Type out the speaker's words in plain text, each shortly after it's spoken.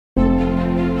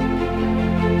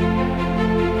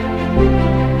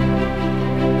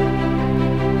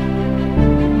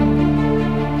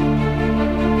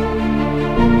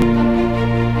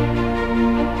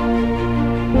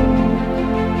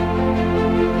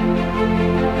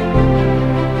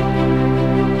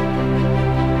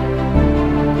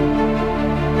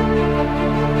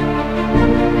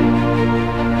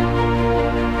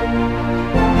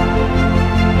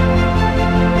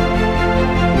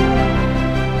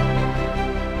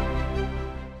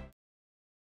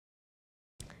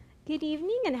Good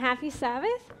evening and happy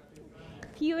Sabbath.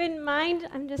 If you wouldn't mind,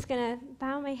 I'm just going to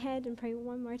bow my head and pray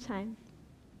one more time.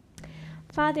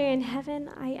 Father in heaven,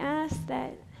 I ask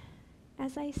that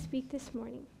as I speak this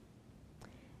morning,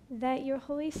 that your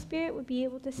Holy Spirit would be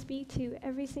able to speak to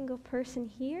every single person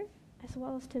here, as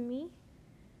well as to me,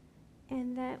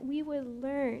 and that we would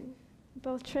learn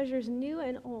both treasures new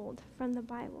and old from the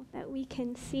Bible, that we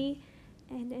can see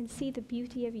and see the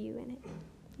beauty of you in it.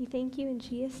 We thank you in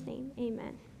Jesus' name.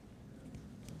 Amen.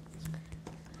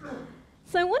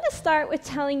 So I want to start with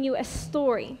telling you a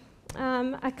story.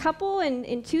 A couple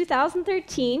in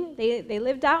 2013, they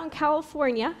lived out in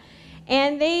California,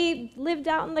 and they lived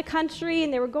out in the country,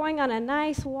 and they were going on a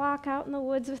nice walk out in the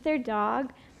woods with their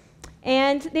dog.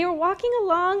 And they were walking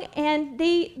along, and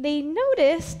they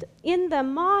noticed in the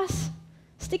moss,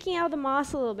 sticking out of the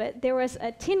moss a little bit, there was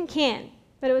a tin can.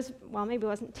 But it was, well, maybe it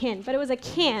wasn't tin, but it was a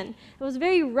can. It was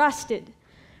very rusted.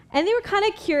 And they were kind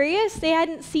of curious. They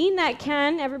hadn't seen that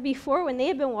can ever before. When they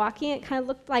had been walking, it kind of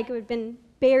looked like it had been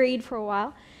buried for a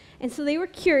while. And so they were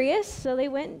curious, so they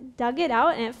went and dug it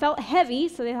out, and it felt heavy,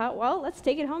 so they thought, well, let's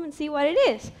take it home and see what it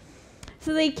is.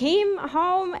 So they came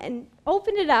home and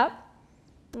opened it up,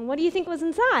 and what do you think was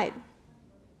inside?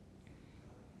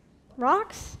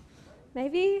 Rocks?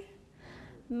 Maybe?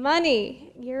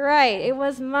 Money. You're right, it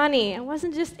was money. It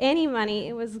wasn't just any money,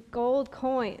 it was gold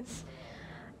coins.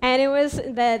 And it was,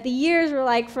 the years were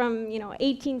like from,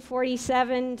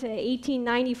 1847 to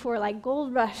 1894, like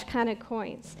gold rush kind of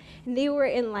coins. And they were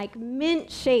in like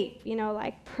mint shape,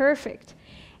 like perfect.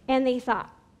 And they thought,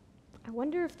 I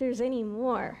wonder if there's any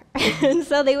more. And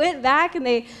so they went back and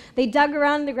they dug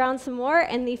around the ground some more,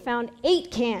 and they found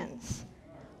 8 cans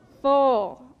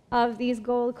full of these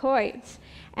gold coins.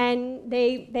 And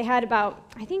they had about,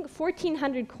 I think,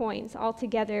 1,400 coins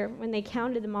altogether when they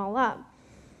counted them all up.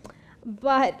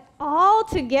 But all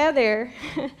together,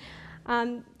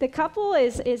 the couple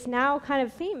is now kind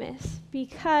of famous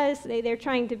because they're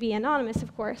trying to be anonymous,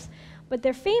 of course, but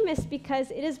they're famous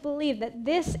because it is believed that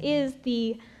this is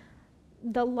the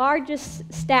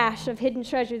largest stash of hidden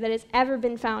treasure that has ever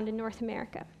been found in North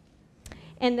America.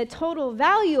 And the total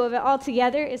value of it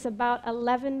altogether is about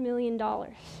 $11 million. Now,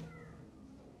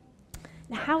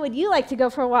 how would you like to go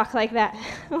for a walk like that?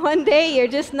 One day you're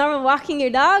just normal walking your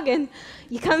dog and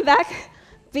you come back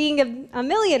being a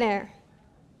millionaire.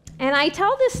 And I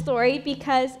tell this story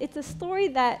because it's a story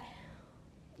that,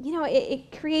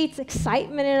 it creates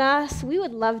excitement in us. We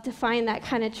would love to find that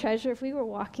kind of treasure if we were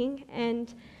walking.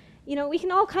 And, we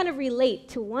can all kind of relate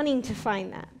to wanting to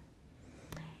find that.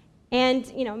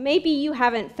 And, maybe you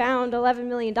haven't found $11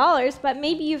 million, but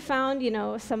maybe you found,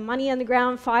 some money on the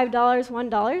ground, $5, $1.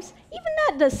 Even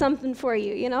that does something for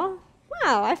you,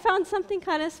 Wow, I found something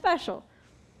kind of special.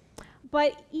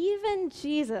 But even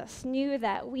Jesus knew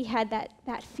that we had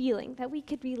that feeling, that we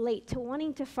could relate to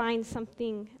wanting to find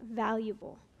something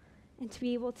valuable and to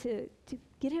be able to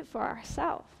get it for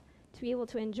ourselves, to be able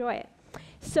to enjoy it.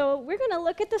 So we're going to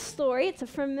look at the story. It's a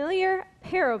familiar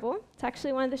parable. It's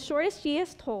actually one of the shortest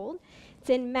Jesus told. It's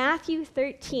in Matthew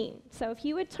 13. So if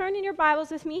you would turn in your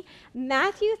Bibles with me,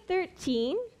 Matthew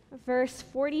 13, verse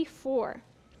 44.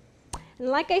 And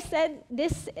like I said,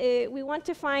 we want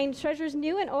to find treasures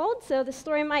new and old, so the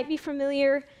story might be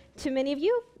familiar to many of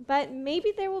you, but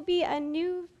maybe there will be a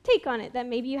new take on it that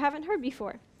maybe you haven't heard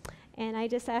before. And I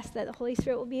just ask that the Holy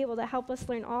Spirit will be able to help us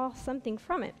learn something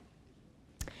from it.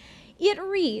 It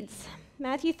reads,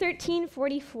 Matthew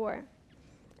 13:44,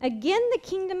 "Again the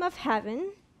kingdom of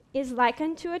heaven is like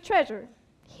unto a treasure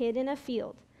hid in a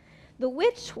field, the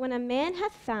which when a man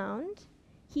hath found,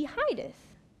 he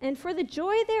hideth, and for the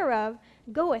joy thereof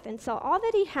goeth and sell all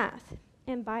that he hath,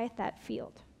 and buyeth that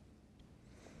field."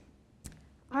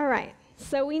 All right,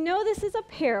 so we know this is a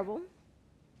parable,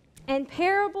 and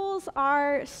parables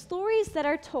are stories that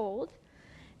are told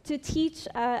to teach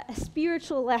a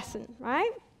spiritual lesson,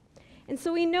 right? And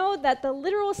so we know that the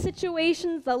literal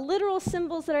situations, the literal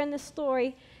symbols that are in the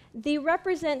story, they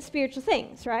represent spiritual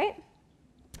things, right?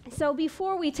 So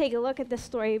before we take a look at this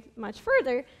story much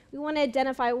further, we want to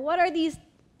identify what are these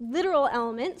literal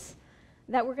elements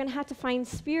that we're going to have to find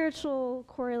spiritual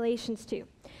correlations to.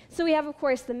 So we have, of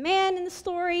course, the man in the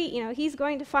story. He's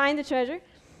going to find the treasure.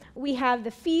 We have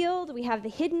the field, we have the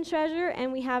hidden treasure,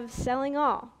 and we have selling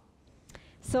all.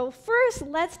 So first,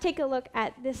 let's take a look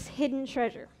at this hidden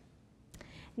treasure.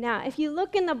 Now, if you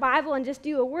look in the Bible and just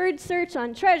do a word search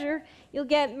on treasure, you'll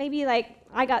get maybe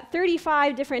I got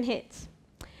 35 different hits.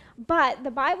 But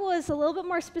the Bible is a little bit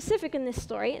more specific in this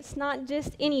story. It's not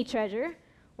just any treasure.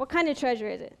 What kind of treasure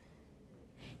is it?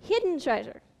 Hidden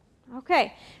treasure.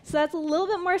 Okay, so that's a little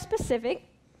bit more specific,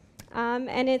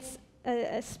 and it's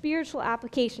a spiritual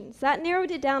application. So that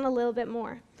narrowed it down a little bit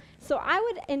more. So I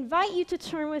would invite you to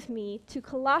turn with me to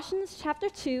Colossians chapter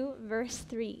 2, verse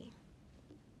 3.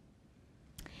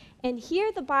 And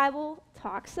here the Bible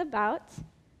talks about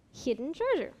hidden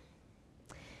treasure.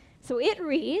 So it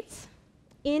reads,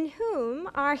 "In whom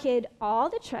are hid all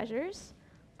the treasures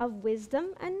of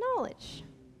wisdom and knowledge."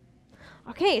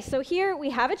 Okay, so here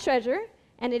we have a treasure,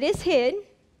 and it is hid.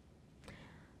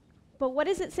 But what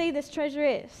does it say this treasure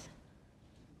is?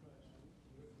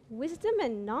 Wisdom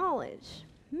and knowledge.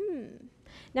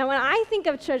 Now, when I think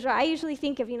of treasure, I usually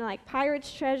think of, like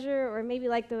pirate's treasure, or maybe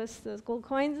like those gold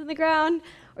coins in the ground,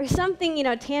 or something,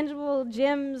 tangible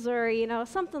gems, or,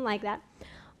 something like that.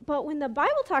 But when the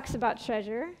Bible talks about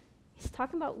treasure, it's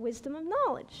talking about wisdom of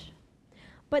knowledge.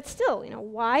 But still,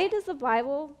 why does the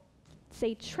Bible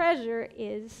say treasure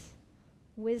is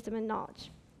wisdom and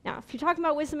knowledge? Now, if you're talking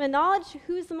about wisdom and knowledge,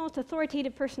 who's the most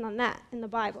authoritative person on that in the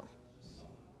Bible?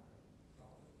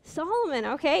 Solomon,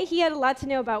 okay. He had a lot to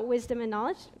know about wisdom and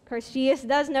knowledge. Of course, Jesus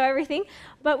does know everything.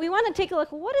 But we want to take a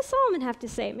look. What does Solomon have to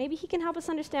say? Maybe he can help us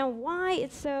understand why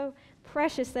it's so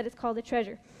precious that it's called a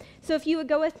treasure. So if you would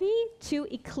go with me to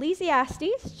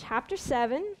Ecclesiastes chapter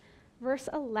 7, verse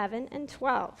 11 and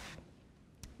 12.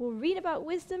 We'll read about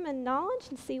wisdom and knowledge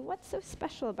and see what's so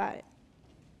special about it.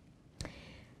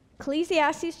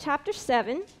 Ecclesiastes chapter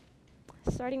 7,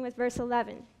 starting with verse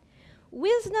 11.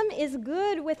 "Wisdom is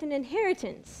good with an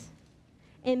inheritance,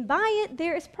 and by it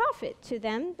there is profit to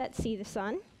them that see the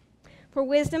sun. For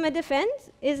wisdom is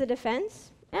a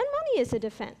defense, and money is a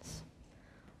defense.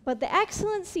 But the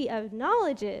excellency of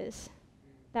knowledge is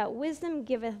that wisdom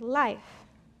giveth life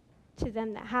to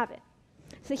them that have it."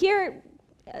 So here,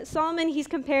 Solomon, he's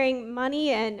comparing money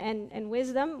and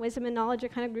wisdom. Wisdom and knowledge are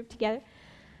kind of grouped together.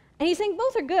 And he's saying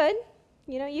both are good.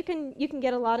 You can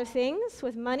get a lot of things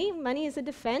with money. Money is a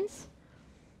defense.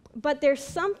 But there's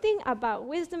something about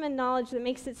wisdom and knowledge that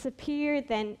makes it superior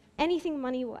than anything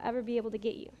money will ever be able to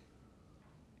get you.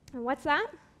 And what's that?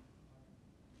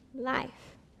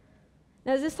 Life.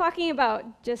 Now, is this talking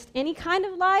about just any kind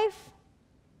of life?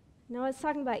 No, it's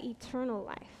talking about eternal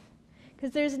life.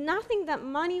 Because there's nothing that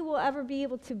money will ever be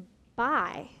able to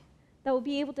buy that will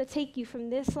be able to take you from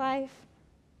this life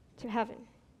to heaven.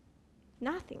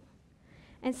 Nothing.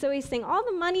 And so he's saying all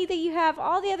the money that you have,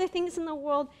 all the other things in the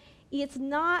world, it's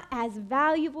not as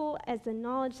valuable as the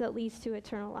knowledge that leads to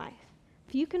eternal life.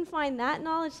 If you can find that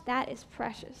knowledge, that is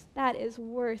precious. That is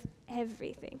worth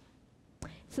everything.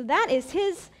 So that is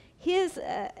his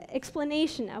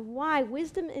explanation of why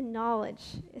wisdom and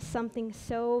knowledge is something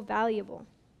so valuable.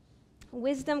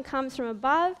 Wisdom comes from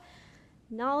above.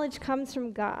 Knowledge comes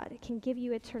from God. It can give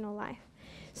you eternal life.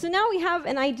 So now we have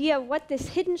an idea of what this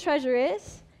hidden treasure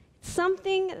is. It's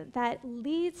something that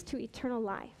leads to eternal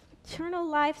life. Eternal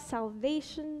life,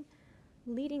 salvation,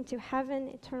 leading to heaven,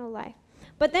 eternal life.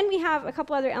 But then we have a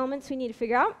couple other elements we need to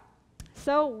figure out.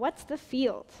 So what's the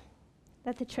field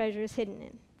that the treasure is hidden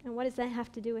in? And what does that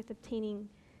have to do with obtaining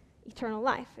eternal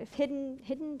life? If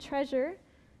hidden treasure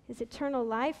is eternal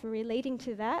life and relating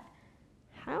to that,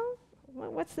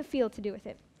 what's the field to do with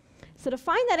it? So to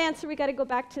find that answer, we got to go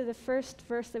back to the first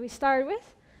verse that we started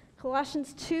with,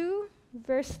 Colossians 2,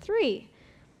 verse 3.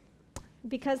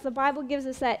 Because the Bible gives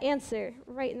us that answer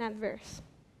right in that verse.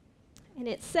 And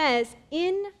it says,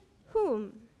 "In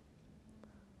whom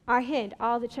are hid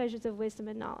all the treasures of wisdom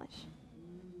and knowledge."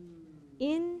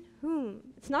 In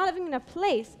whom. It's not even a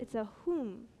place, it's a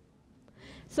whom.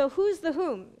 So who's the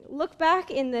whom? Look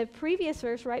back in the previous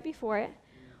verse right before it.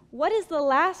 What is the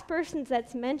last person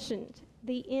that's mentioned?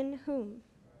 The in whom?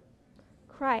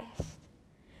 Christ.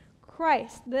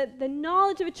 Christ. The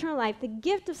knowledge of eternal life, the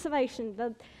gift of salvation,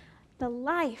 the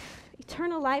life,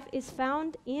 eternal life is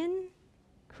found in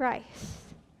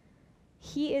Christ.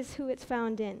 He is who it's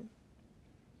found in.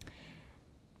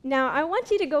 Now, I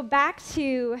want you to go back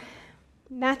to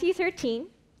Matthew 13,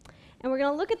 and we're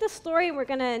going to look at the story, and we're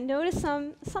going to notice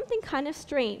something kind of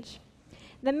strange.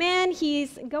 The man,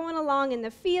 he's going along in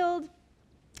the field,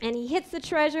 and he hits the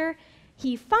treasure.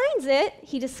 He finds it,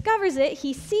 he discovers it,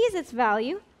 he sees its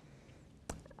value,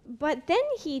 but then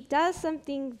he does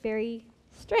something very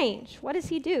strange. What does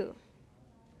he do?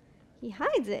 He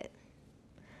hides it.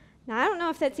 Now, I don't know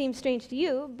if that seems strange to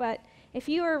you, but if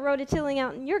you were rototilling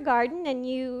out in your garden and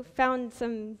you found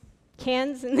some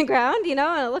cans in the ground, and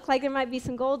it looked like there might be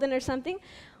some gold in or something,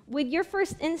 would your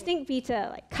first instinct be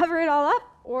to cover it all up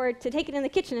or to take it in the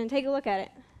kitchen and take a look at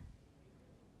it?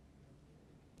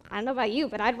 I don't know about you,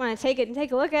 but I'd want to take it and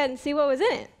take a look at it and see what was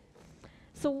in it.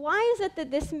 So why is it that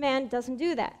this man doesn't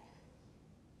do that?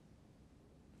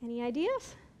 Any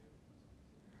ideas?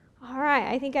 All right,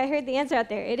 I think I heard the answer out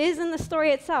there. It is in the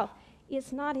story itself.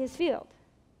 it's not his field.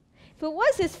 If it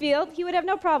was his field, he would have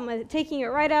no problem with it, taking it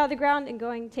right out of the ground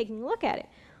and taking a look at it.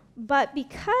 But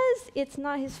because it's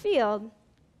not his field,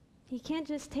 he can't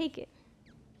just take it.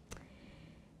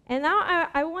 And now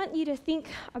I want you to think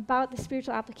about the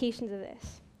spiritual applications of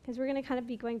this, because we're going to kind of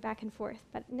be going back and forth.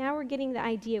 But now we're getting the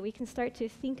idea. We can start to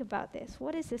think about this.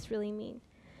 What does this really mean?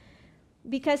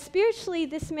 Because spiritually,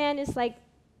 this man is like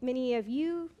many of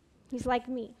you. He's like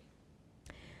me.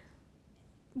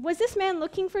 Was this man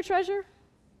looking for treasure?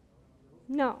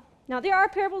 No. Now, there are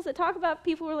parables that talk about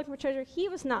people who are looking for treasure. He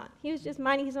was not. He was just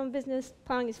minding his own business,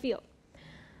 plowing his field.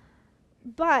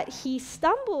 But he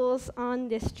stumbles on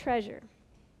this treasure.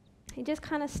 He just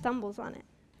kind of stumbles on it.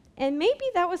 And maybe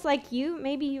that was like you.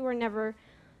 Maybe you were never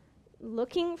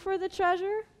looking for the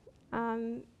treasure.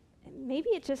 Maybe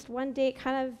it just one day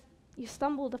kind of you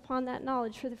stumbled upon that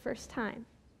knowledge for the first time.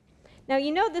 Now,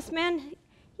 you know this man,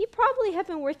 he probably had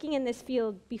been working in this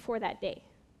field before that day,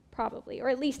 probably. Or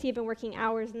at least he had been working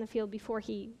hours in the field before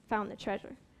he found the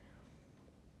treasure.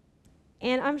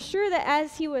 And I'm sure that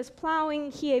as he was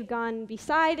plowing, he had gone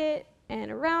beside it and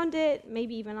around it,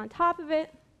 maybe even on top of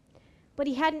it, but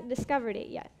he hadn't discovered it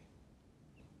yet.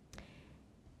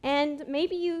 And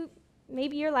maybe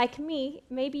you're like me.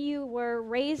 Maybe you were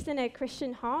raised in a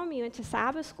Christian home. You went to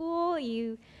Sabbath school.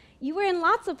 You were in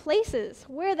lots of places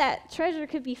where that treasure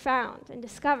could be found and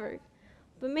discovered.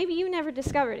 But maybe you never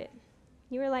discovered it.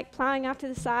 You were like plowing off to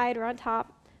the side or on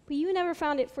top, but you never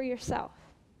found it for yourself.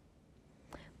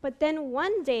 But then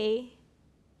one day,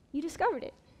 you discovered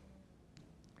it.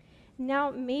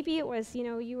 Now, maybe it was,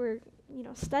 you were,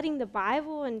 studying the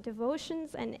Bible and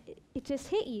devotions, and it just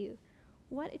hit you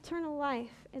what eternal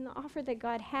life and the offer that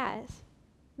God has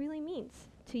really means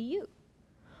to you.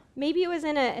 Maybe it was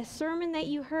in a sermon that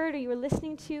you heard or you were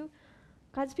listening to.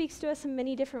 God speaks to us in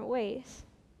many different ways.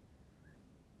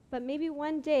 But maybe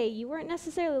one day you weren't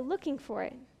necessarily looking for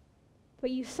it,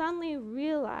 but you suddenly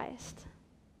realized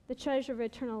the treasure of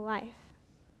eternal life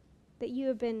that you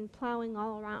have been plowing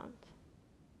all around.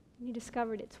 You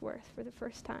discovered its worth for the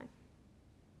first time.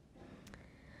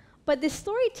 But this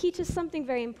story teaches something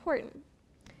very important,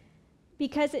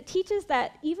 because it teaches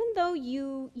that even though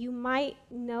you might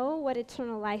know what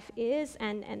eternal life is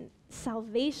and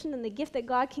salvation and the gift that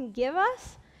God can give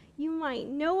us, you might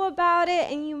know about it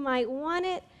and you might want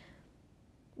it,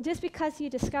 just because you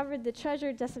discovered the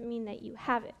treasure doesn't mean that you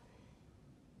have it.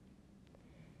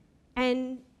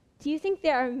 And do you think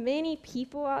there are many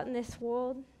people out in this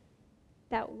world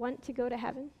that want to go to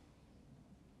heaven?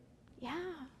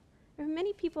 Yeah. There are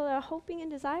many people that are hoping and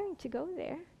desiring to go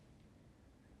there.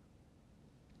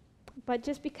 But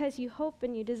just because you hope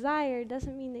and you desire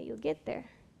doesn't mean that you'll get there.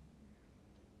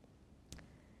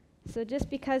 So just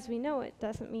because we know it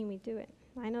doesn't mean we do it.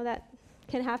 I know that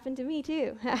can happen to me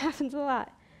too. That happens a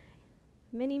lot.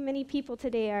 Many, many people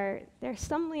today they're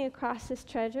stumbling across this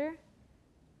treasure,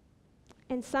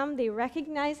 and some, they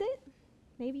recognize it.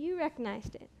 Maybe you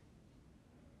recognized it.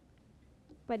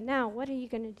 But now, what are you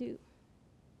going to do?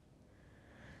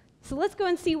 So let's go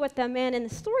and see what the man in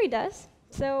the story does.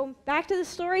 So back to the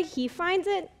story, he finds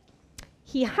it,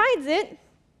 he hides it,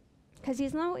 because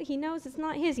he knows it's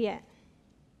not his yet.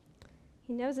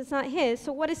 He knows it's not his,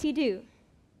 so what does he do?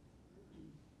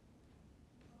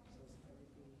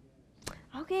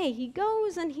 Okay, he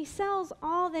goes and he sells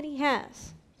all that he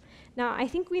has. Now, I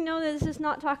think we know that this is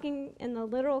not talking in the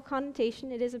literal connotation.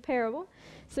 It is a parable.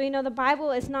 So, the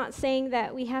Bible is not saying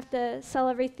that we have to sell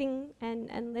everything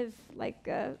and live like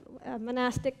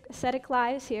monastic, ascetic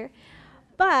lives here.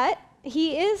 But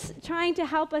he is trying to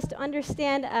help us to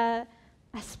understand a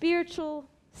spiritual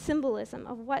symbolism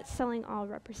of what selling all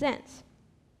represents.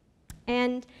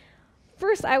 And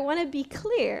first, I want to be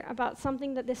clear about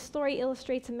something that this story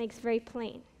illustrates and makes very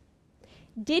plain.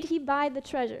 Did he buy the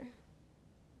treasure?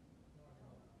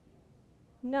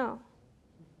 No,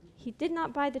 he did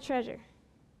not buy the treasure.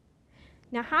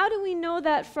 Now, how do we know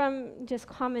that from just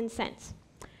common sense?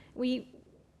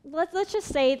 Let's just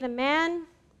say the man,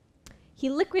 he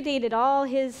liquidated all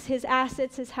his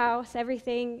assets, his house,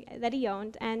 everything that he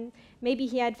owned, and maybe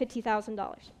he had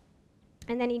 $50,000.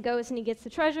 And then he goes and he gets the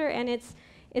treasure, and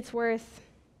it's worth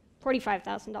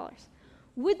 $45,000.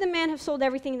 Would the man have sold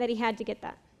everything that he had to get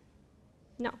that?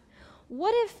 No.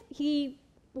 What if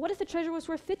the treasure was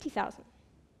worth $50,000?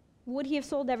 Would he have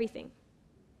sold everything?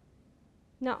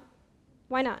 No.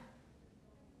 Why not?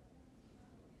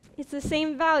 It's the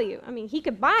same value. I mean, he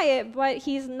could buy it, but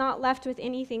he's not left with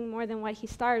anything more than what he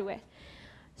started with.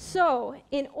 So,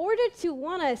 in order to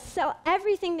want to sell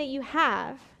everything that you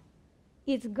have,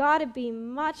 it's got to be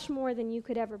much more than you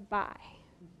could ever buy.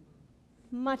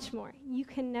 Much more. You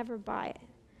can never buy it.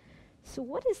 So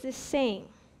what is this saying?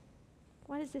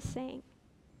 What is this saying?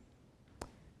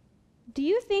 Do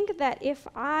you think that if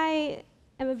I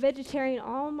am a vegetarian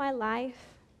all my life,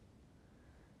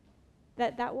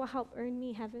 that will help earn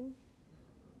me heaven?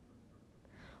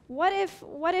 What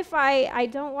if I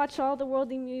don't watch all the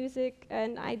worldly music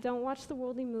and I don't watch the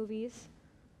worldly movies?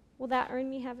 Will that earn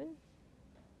me heaven?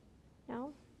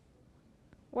 No.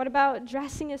 What about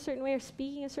dressing a certain way or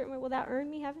speaking a certain way? Will that earn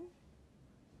me heaven?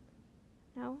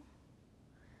 No.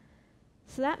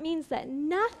 So that means that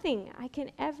nothing I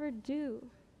can ever do,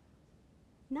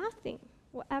 nothing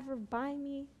will ever buy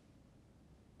me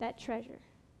that treasure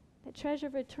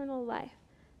of eternal life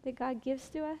that God gives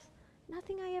to us.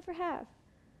 Nothing I ever have.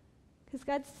 Because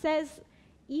God says,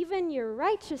 even your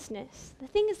righteousness, the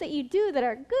things that you do that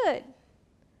are good,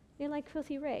 they're like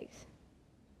filthy rags.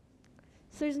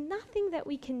 So there's nothing that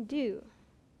we can do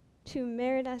to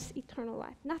merit us eternal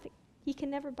life. Nothing. He can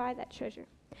never buy that treasure.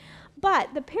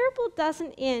 But the parable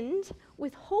doesn't end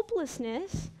with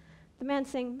hopelessness. The man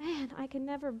saying, man, I can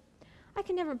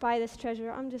never buy this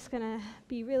treasure. I'm just going to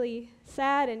be really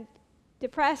sad and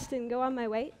depressed and go on my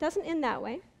way. It doesn't end that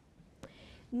way.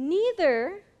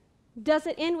 Neither does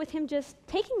it end with him just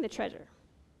taking the treasure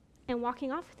and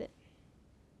walking off with it.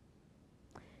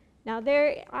 Now,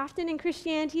 often in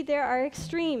Christianity, there are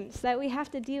extremes that we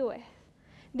have to deal with.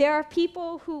 There are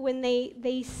people who, when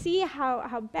they see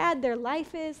how bad their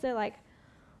life is, they're like,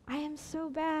 I am so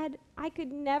bad. I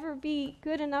could never be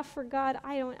good enough for God.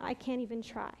 I can't even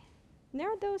try. And there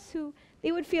are those who,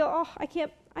 they would feel, oh, I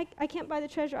can't buy the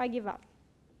treasure. I give up.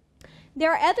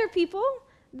 There are other people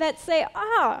that say,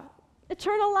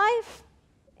 eternal life,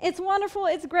 it's wonderful,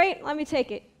 it's great, let me take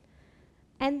it.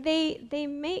 And they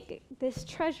make this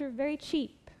treasure very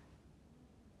cheap.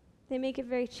 They make it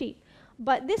very cheap.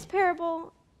 But this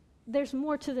parable, there's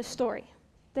more to the story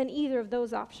than either of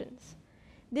those options.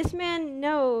 This man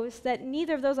knows that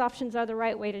neither of those options are the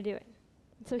right way to do it.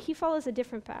 So he follows a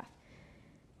different path.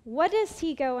 What does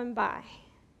he go and buy?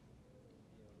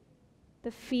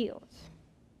 The field.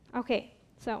 Okay,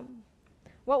 so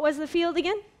what was the field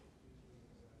again?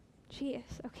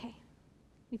 Jesus, okay.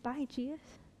 We buy Jesus?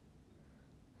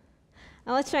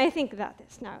 Now let's try to think about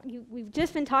this. Now, we've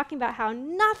just been talking about how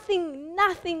nothing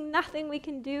we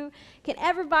can do can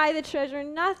ever buy the treasure.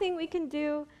 Nothing we can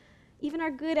do. Even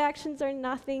our good actions are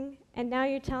nothing. And now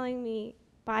you're telling me,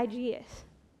 buy Jesus.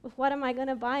 With what am I going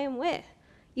to buy him with?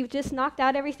 You've just knocked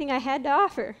out everything I had to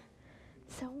offer.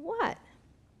 So what?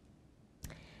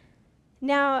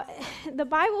 Now, the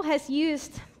Bible has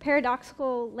used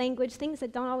paradoxical language, things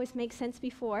that don't always make sense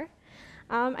before.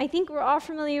 I think we're all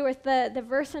familiar with the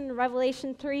verse in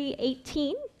Revelation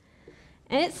 3:18.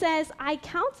 And it says, I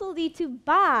counsel thee to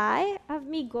buy of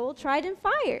me gold tried in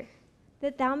fire,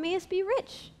 that thou mayest be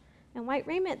rich, and white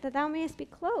raiment, that thou mayest be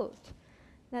clothed,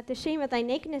 that the shame of thy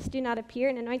nakedness do not appear,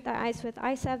 and anoint thy eyes with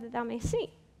eye salve, that thou mayest see.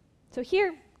 So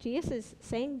here, Jesus is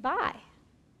saying, buy.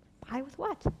 Buy with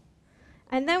what?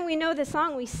 And then we know the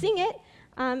song, we sing it,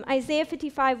 Isaiah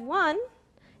 55:1.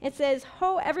 It says,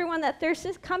 Ho, everyone that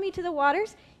thirsteth, come ye to the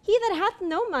waters. He that hath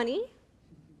no money,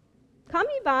 come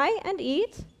ye buy and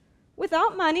eat,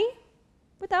 without money,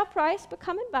 without price, but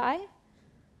come and buy.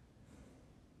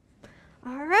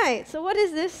 All right, so what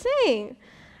is this saying?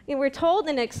 And we're told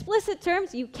in explicit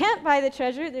terms, you can't buy the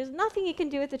treasure. There's nothing you can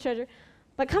do with the treasure,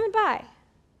 but come and buy.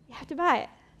 You have to buy it.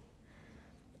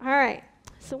 All right,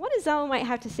 so what does Ellen White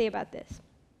have to say about this?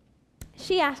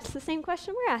 She asks the same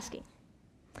question we're asking.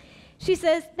 She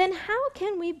says, then how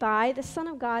can we buy the Son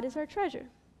of God as our treasure?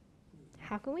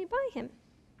 How can we buy him?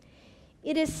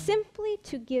 It is simply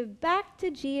to give back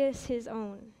to Jesus his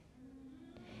own.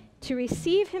 To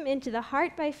receive him into the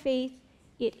heart by faith,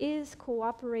 it is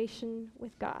cooperation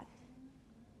with God.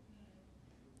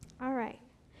 All right.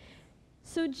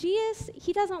 So Jesus,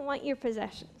 he doesn't want your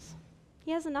possessions.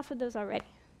 He has enough of those already.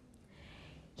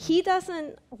 He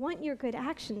doesn't want your good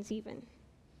actions even.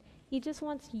 He just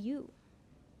wants you.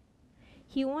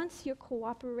 He wants your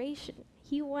cooperation.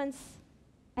 He wants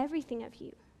everything of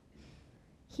you.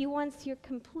 He wants your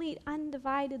complete,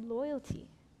 undivided loyalty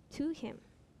to him.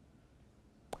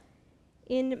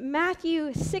 In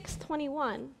Matthew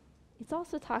 6:21, it's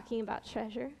also talking about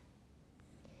treasure.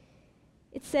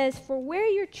 It says, for where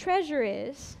your treasure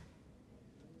is,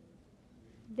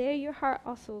 there your heart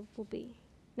also will be.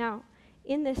 Now,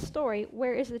 in this story,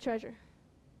 where is the treasure?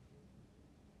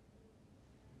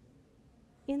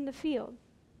 In the field.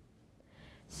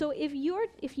 So if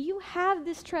you have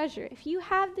this treasure, if you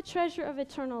have the treasure of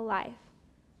eternal life,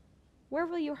 where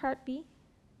will your heart be?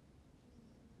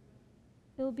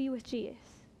 It will be with Jesus.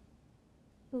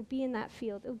 It will be in that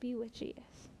field. It will be with Jesus.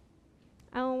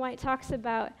 Ellen White talks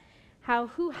about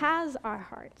who has our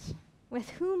hearts? With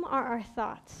whom are our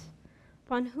thoughts?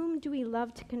 Upon whom do we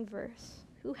love to converse?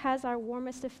 Who has our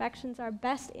warmest affections, our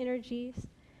best energies?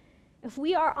 If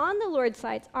we are on the Lord's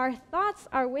side, our thoughts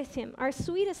are with him. Our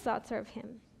sweetest thoughts are of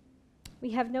him.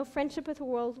 We have no friendship with the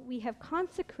world. We have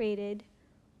consecrated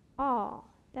all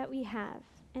that we have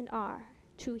and are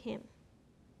to him.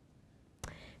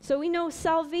 So we know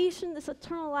salvation, this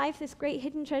eternal life, this great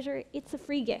hidden treasure, it's a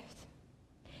free gift.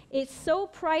 It's so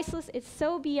priceless. It's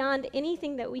so beyond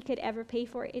anything that we could ever pay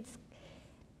for.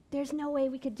 There's no way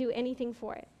we could do anything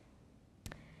for it.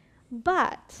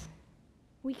 But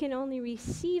we can only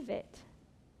receive it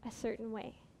a certain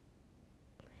way.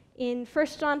 In 1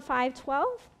 John 5:12,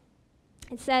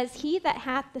 it says, he that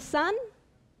hath the Son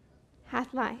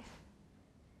hath life.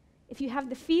 If you have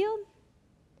the field,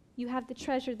 you have the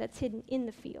treasure that's hidden in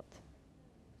the field.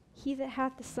 He that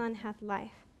hath the Son hath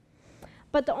life.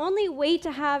 But the only way to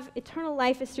have eternal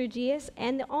life is through Jesus,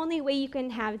 and the only way you can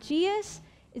have Jesus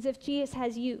is if Jesus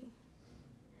has you.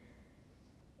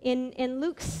 In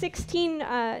Luke 16,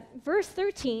 verse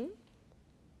 13,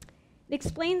 it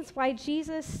explains why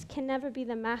Jesus can never be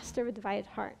the master of a divided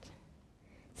heart.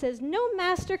 It says, no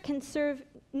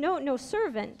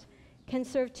servant can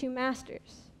serve two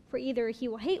masters, for either he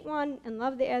will hate one and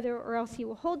love the other, or else he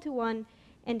will hold to one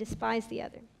and despise the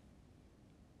other.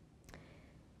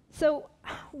 So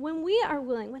when we are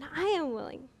willing, when I am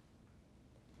willing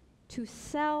to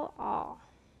sell all,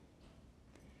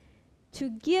 to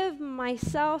give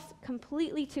myself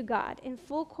completely to God in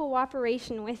full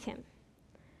cooperation with him,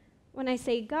 when I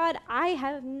say, God, I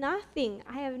have nothing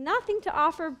to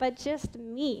offer but just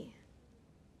me,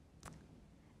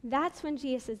 that's when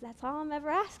Jesus says, that's all I'm ever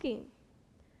asking.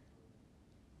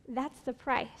 That's the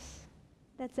price.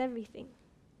 That's everything.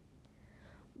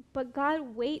 But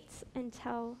God waits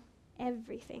until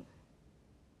everything.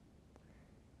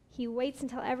 He waits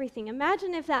until everything.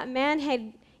 Imagine if that man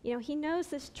had, he knows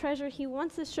this treasure, he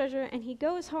wants this treasure, and he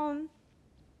goes home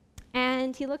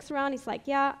and he looks around, he's like,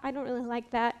 yeah, I don't really like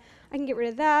that. I can get rid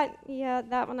of that. Yeah,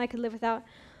 that one I could live without.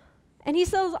 And he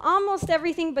sells almost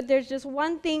everything, but there's just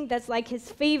one thing that's like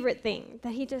his favorite thing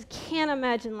that he just can't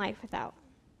imagine life without.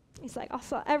 He's like, I'll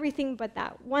sell everything but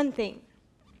that one thing.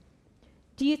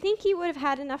 Do you think he would have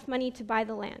had enough money to buy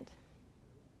the land?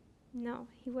 No,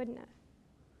 he wouldn't have.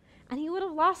 And he would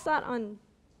have lost out on,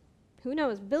 who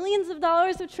knows, billions of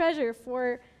dollars of treasure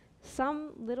for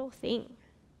some little thing.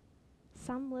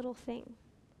 Some little thing.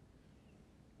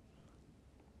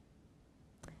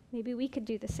 Maybe we could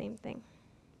do the same thing.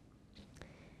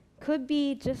 Could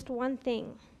be just one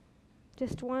thing,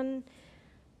 just one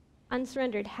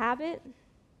unsurrendered habit,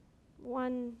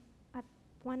 one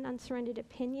unsurrendered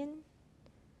opinion.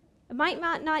 It might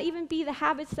not even be the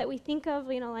habits that we think of,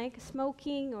 like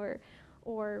smoking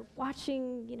or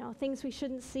watching, things we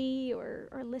shouldn't see or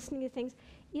listening to things.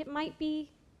 It might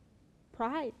be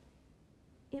pride.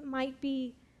 It might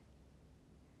be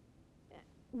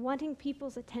wanting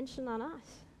people's attention on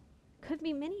us. Could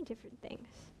be many different things.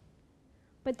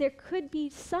 But there could be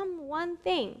some one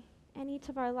thing in each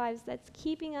of our lives that's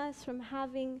keeping us from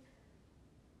having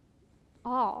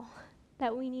all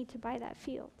that we need to buy that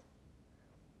field.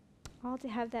 All to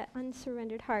have that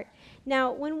unsurrendered heart.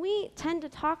 Now, when we tend to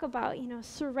talk about,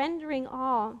 surrendering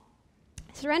all,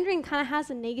 surrendering kind of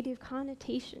has a negative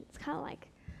connotation. It's kind of like,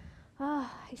 I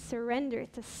surrender.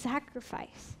 It's a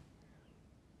sacrifice.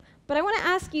 But I want to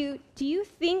ask you, do you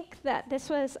think that this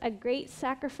was a great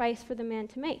sacrifice for the man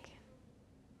to make?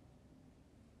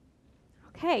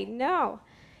 Okay, no.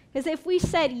 Because if we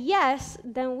said yes,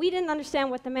 then we didn't understand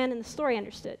what the man in the story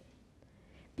understood.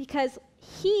 Because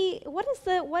what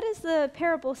does the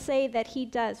parable say that he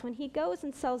does? When he goes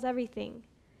and sells everything,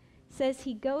 it says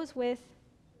he goes with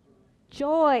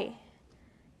joy.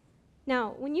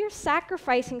 Now, when you're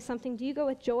sacrificing something, do you go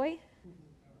with joy?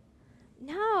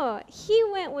 No, he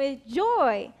went with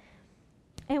joy.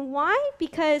 And why?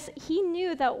 Because he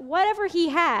knew that whatever he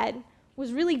had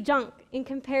was really junk in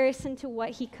comparison to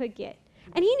what he could get.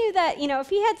 And he knew that, if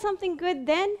he had something good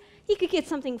then, he could get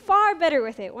something far better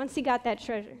with it once he got that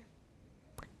treasure.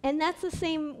 And that's the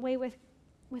same way with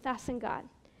us and God.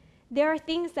 There are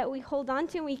things that we hold on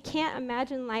to and we can't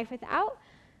imagine life without,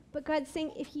 but God's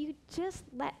saying, if you just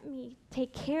let me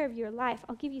take care of your life,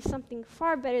 I'll give you something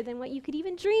far better than what you could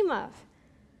even dream of.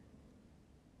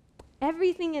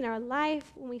 Everything in our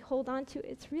life, when we hold on to,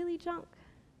 it's really junk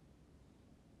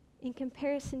in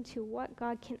comparison to what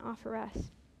God can offer us.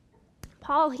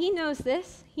 Paul, he knows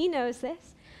this.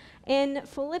 In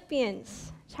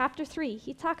Philippians chapter 3,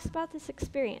 he talks about this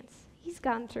experience. He's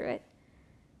gone through it.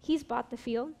 He's bought the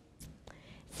field.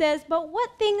 It says, but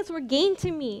what things were gained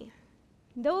to me?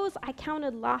 Those I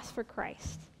counted loss for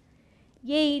Christ.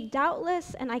 Yea,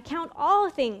 doubtless, and I count all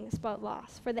things but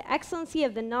loss, for the excellency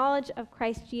of the knowledge of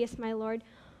Christ Jesus my Lord,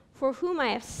 for whom I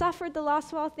have suffered the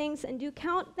loss of all things, and do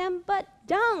count them but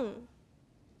dung,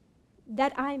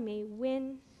 that I may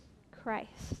win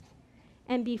Christ,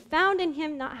 and be found in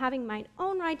him, not having mine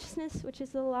own righteousness, which is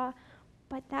the law,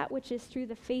 but that which is through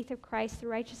the faith of Christ, the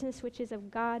righteousness which is of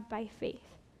God by faith.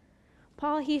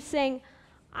 Paul, he's saying,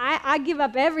 I give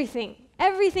up everything.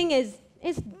 Everything is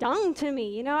dung to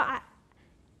me. You know,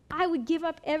 I would give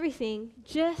up everything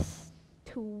just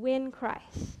to win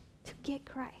Christ, to get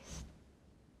Christ.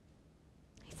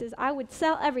 He says, I would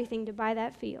sell everything to buy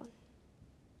that field,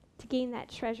 to gain that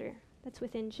treasure that's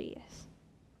within Jesus.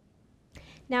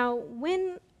 Now,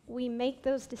 when we make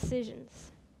those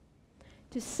decisions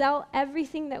to sell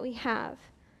everything that we have,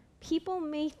 people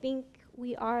may think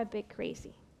we are a bit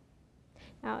crazy.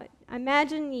 Now,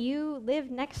 imagine you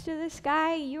live next to this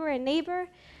guy, you were a neighbor,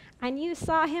 and you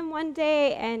saw him one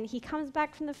day, and he comes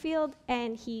back from the field,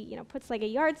 and he, puts like a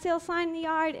yard sale sign in the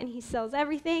yard, and he sells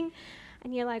everything,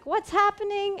 and you're like, what's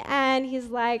happening? And he's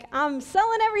like, I'm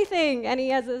selling everything, and he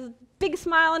has this big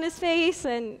smile on his face,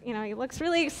 and, he looks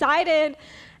really excited,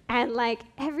 and like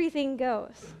everything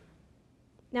goes.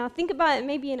 Now, think about it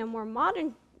maybe in a more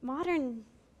modern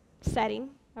setting,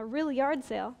 a real yard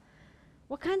sale.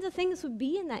 What kinds of things would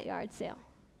be in that yard sale?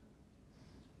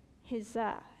 His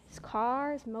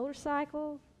car, his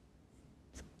motorcycle,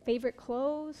 his favorite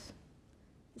clothes,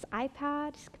 his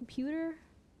iPad, his computer.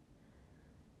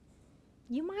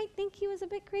 You might think he was a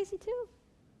bit crazy too.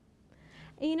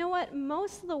 And you know what?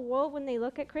 Most of the world, when they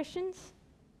look at Christians,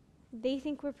 they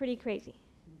think we're pretty crazy.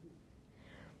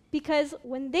 Because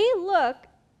when they look,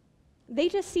 they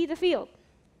just see the field.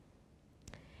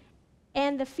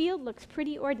 And the field looks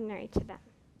pretty ordinary to them.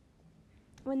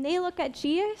 When they look at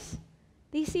Jesus,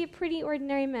 they see a pretty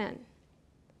ordinary man.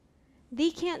 They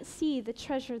can't see the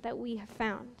treasure that we have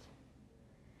found.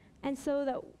 And so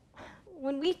that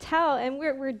when we tell, and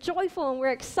we're joyful and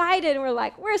we're excited, and we're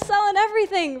like, we're selling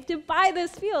everything to buy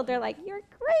this field, they're like, you're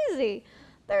crazy.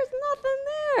 There's nothing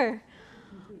there.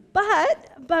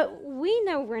 But we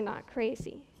know we're not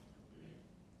crazy.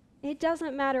 It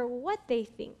doesn't matter what they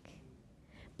think.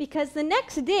 Because the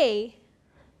next day,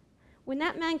 when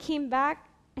that man came back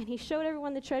and he showed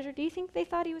everyone the treasure, do you think they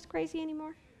thought he was crazy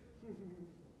anymore?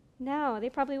 No,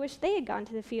 they probably wish they had gone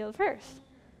to the field first.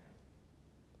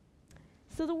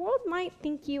 So the world might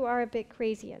think you are a bit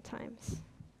crazy at times,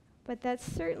 but that's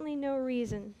certainly no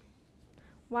reason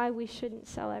why we shouldn't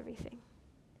sell everything,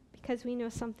 because we know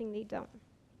something they don't.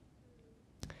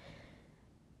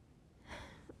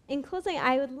 In closing,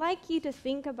 I would like you to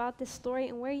think about this story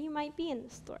and where you might be in the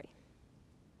story.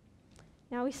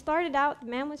 Now, we started out, the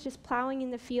man was just plowing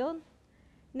in the field,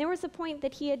 and there was a point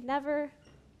that he had never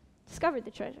discovered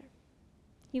the treasure.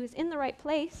 He was in the right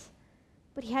place,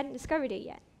 but he hadn't discovered it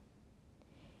yet.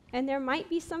 And there might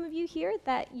be some of you here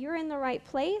that you're in the right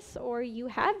place, or you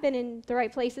have been in the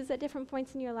right places at different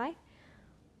points in your life,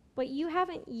 but you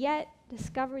haven't yet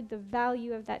discovered the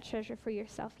value of that treasure for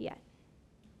yourself yet.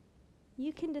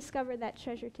 You can discover that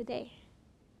treasure today.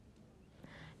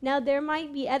 Now, there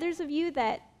might be others of you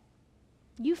that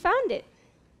you found it.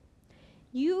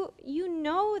 You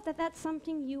know that that's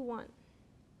something you want.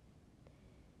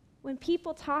 When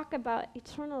people talk about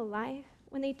eternal life,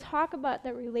 when they talk about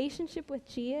the relationship with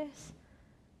Jesus,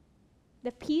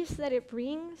 the peace that it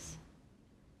brings,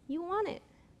 you want it.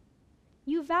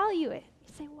 You value it.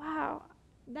 You say, wow,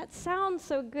 that sounds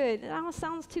so good. It almost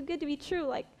sounds too good to be true,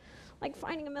 like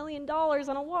finding $1 million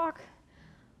on a walk.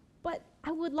 But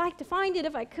I would like to find it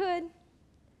if I could.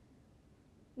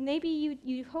 Maybe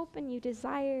you hope and you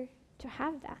desire to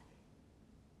have that.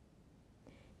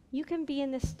 You can be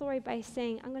in this story by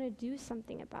saying, I'm going to do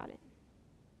something about it.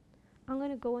 I'm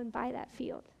going to go and buy that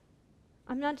field.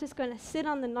 I'm not just going to sit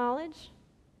on the knowledge.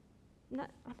 I'm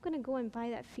going to go and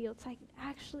buy that field so I can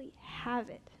actually have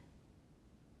it.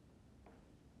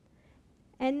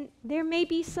 And there may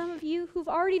be some of you who've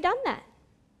already done that.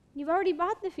 You've already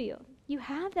bought the field. You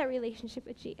have that relationship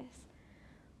with Jesus.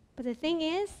 But the thing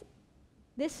is,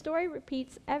 this story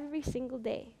repeats every single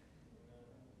day.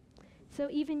 So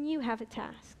even you have a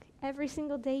task. Every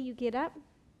single day you get up,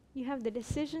 you have the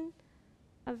decision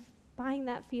of buying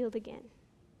that field again,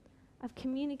 of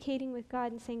communicating with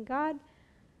God and saying, God,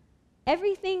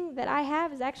 everything that I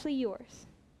have is actually yours.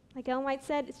 Like Ellen White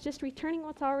said, it's just returning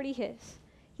what's already his.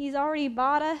 He's already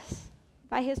bought us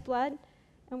by his blood,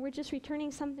 and we're just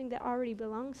returning something that already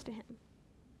belongs to him.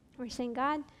 We're saying,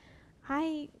 God,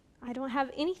 I don't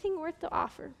have anything worth to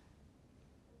offer,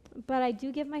 but I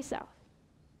do give myself.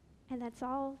 And that's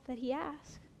all that he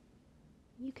asks.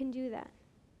 You can do that.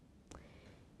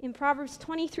 In Proverbs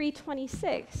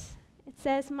 23:26, it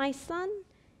says, "My son,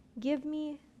 give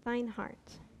me thine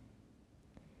heart."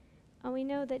 And we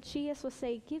know that Jesus will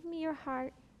say, "Give me your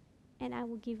heart, and I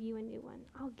will give you a new one.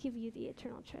 I'll give you the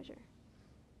eternal treasure."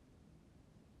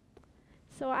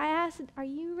 So I asked, are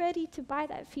you ready to buy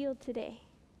that field today?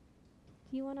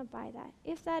 Do you want to buy that?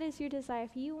 If that is your desire,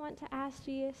 if you want to ask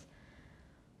Jesus,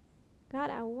 God,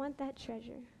 I want that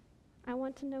treasure. I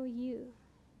want to know you.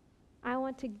 I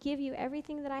want to give you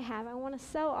everything that I have. I want to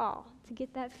sell all to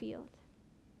get that field.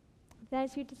 If that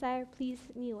is your desire, please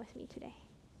kneel with me today.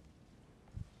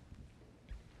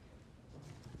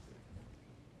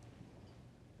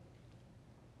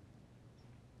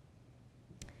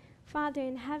 Father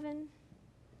in heaven,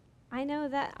 I know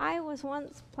that I was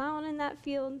once plowing in that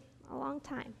field a long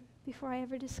time before I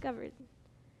ever discovered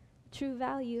the true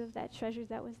value of that treasure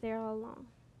that was there all along.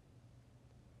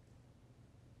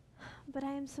 But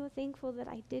I am so thankful that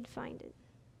I did find it.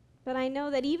 But I know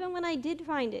that even when I did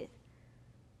find it,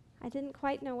 I didn't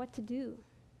quite know what to do.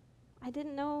 I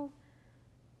didn't know,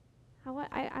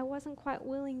 I wasn't quite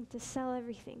willing to sell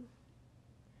everything.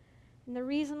 And the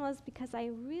reason was because I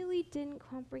really didn't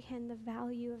comprehend the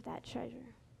value of that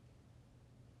treasure.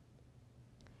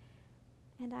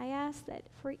 And I ask that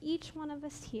for each one of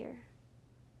us here,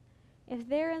 if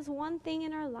there is one thing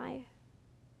in our life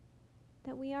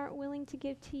that we aren't willing to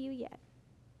give to you yet,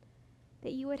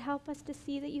 that you would help us to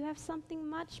see that you have something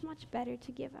much, much better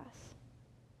to give us.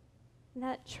 And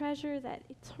that treasure, that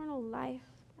eternal life,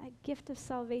 that gift of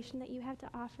salvation that you have to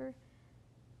offer,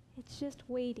 it's just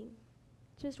waiting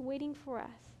for us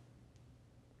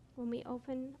when we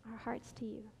open our hearts to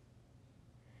you.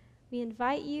 We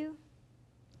invite you,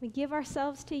 we give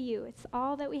ourselves to you. It's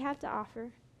all that we have to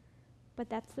offer, but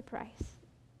that's the price.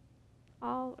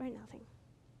 All or nothing.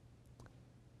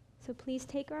 So please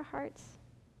take our hearts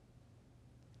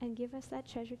and give us that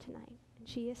treasure tonight. In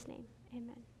Jesus' name,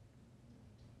 amen.